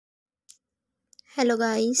Hello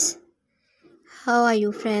guys, how are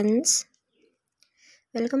you friends?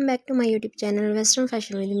 Welcome back to my YouTube channel Western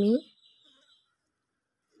Fashion with me.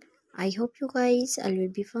 I hope you guys all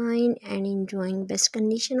will be fine and enjoying best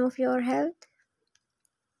condition of your health.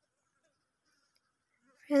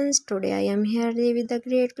 Friends, today I am here with a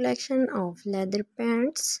great collection of leather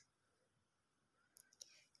pants.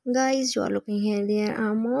 Guys, you are looking here, there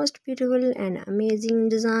are most beautiful and amazing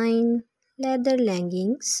design leather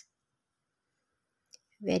leggings.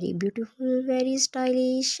 Very beautiful, very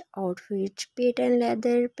stylish outfit pattern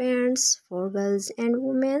leather pants for girls and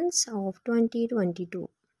women of 2022.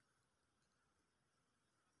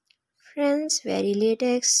 Friends, very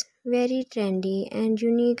latex, very trendy and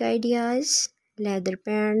unique ideas. Leather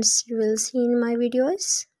pants you will see in my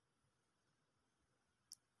videos.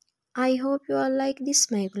 I hope you all like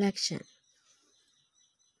this my collection.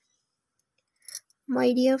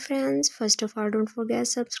 My dear friends, first of all don't forget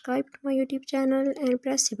subscribe to my YouTube channel and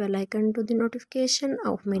press the bell icon to the notification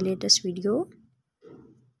of my latest video.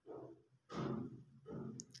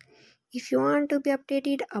 If you want to be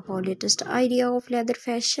updated about latest idea of leather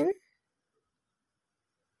fashion,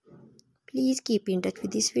 please keep in touch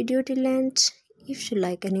with this video till end if you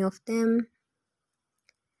like any of them.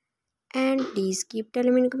 And please keep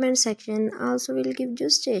telling me in comment section, also will give you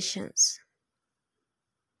suggestions.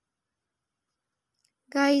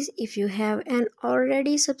 Guys, if you have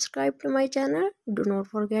already subscribed to my channel, do not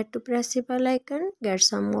forget to press the bell icon, get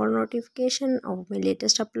some more notification of my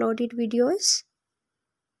latest uploaded videos.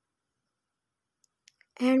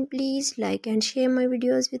 And please like and share my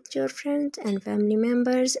videos with your friends and family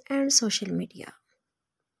members and social media.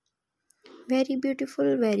 Very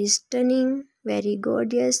beautiful, very stunning, very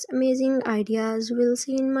gorgeous, amazing ideas will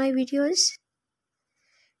see in my videos.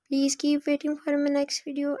 Please keep waiting for my next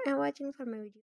video and watching for my video.